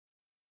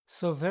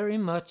 So very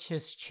much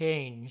has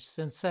changed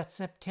since that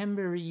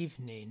September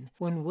evening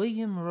when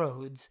William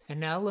Rhodes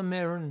and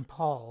Alamarin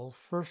Paul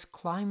first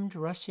climbed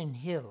Russian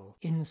Hill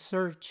in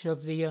search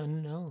of the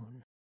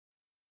unknown.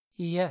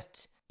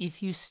 Yet,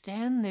 if you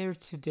stand there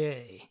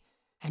today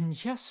and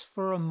just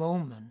for a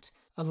moment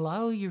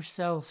allow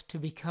yourself to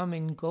become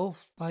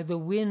engulfed by the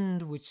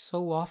wind which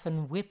so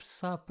often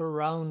whips up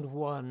around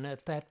one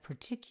at that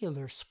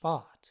particular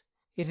spot,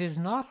 it is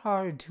not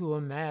hard to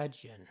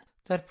imagine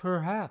that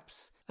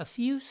perhaps a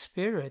few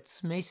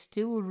spirits may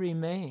still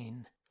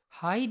remain,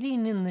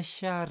 hiding in the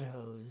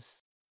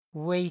shadows,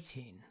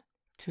 waiting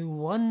to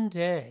one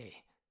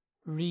day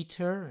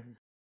return.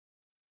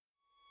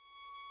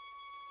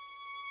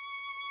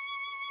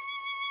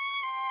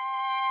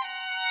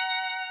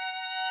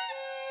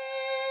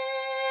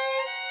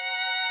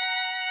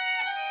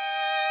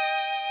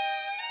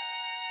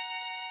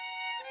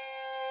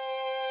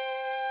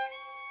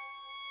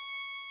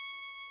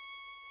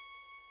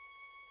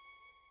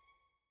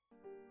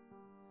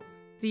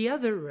 The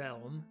Other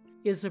Realm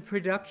is a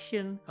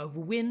production of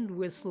Wind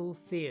Whistle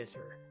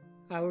Theater.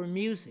 Our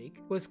music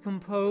was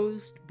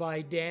composed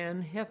by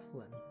Dan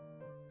Heflin.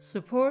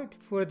 Support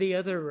for The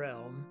Other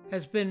Realm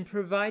has been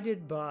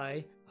provided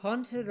by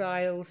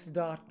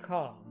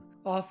HauntedIsles.com,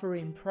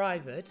 offering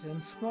private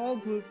and small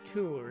group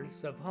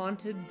tours of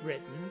haunted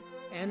Britain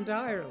and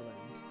Ireland,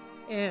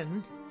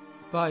 and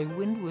by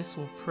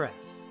Windwhistle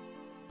Press,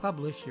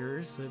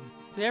 publishers of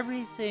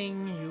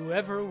everything you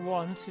ever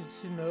wanted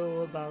to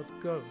know about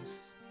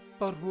ghosts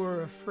but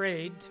were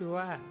afraid to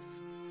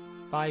ask,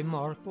 by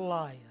Mark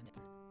Lyon,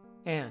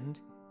 and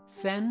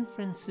San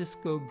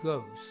Francisco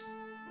Ghosts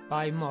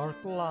by Mark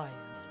Lyon,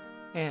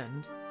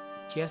 and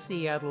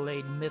Jesse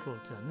Adelaide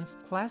Middleton's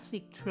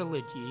classic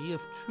trilogy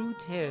of true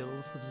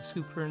tales of the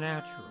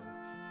supernatural,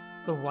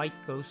 The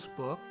White Ghost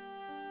Book,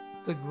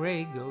 The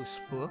Grey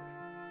Ghost Book,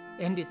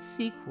 and its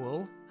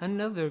sequel,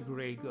 Another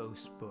Grey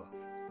Ghost Book,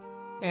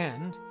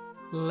 and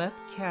Let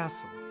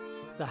Castle,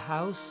 The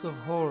House of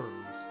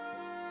Horrors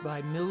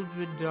by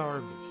Mildred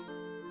Darby,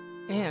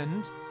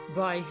 and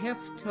by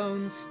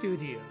Heftone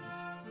Studios,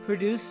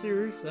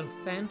 producers of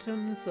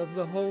Phantoms of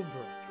the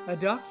Holbrook, a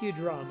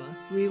docudrama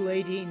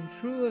relating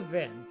true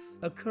events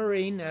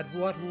occurring at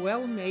what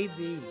well may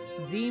be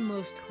the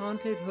most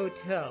haunted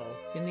hotel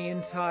in the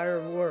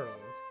entire world,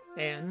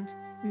 and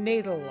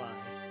Nadelei,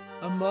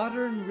 a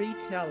modern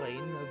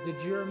retelling of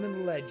the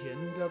German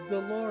legend of the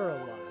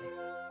Lorelei.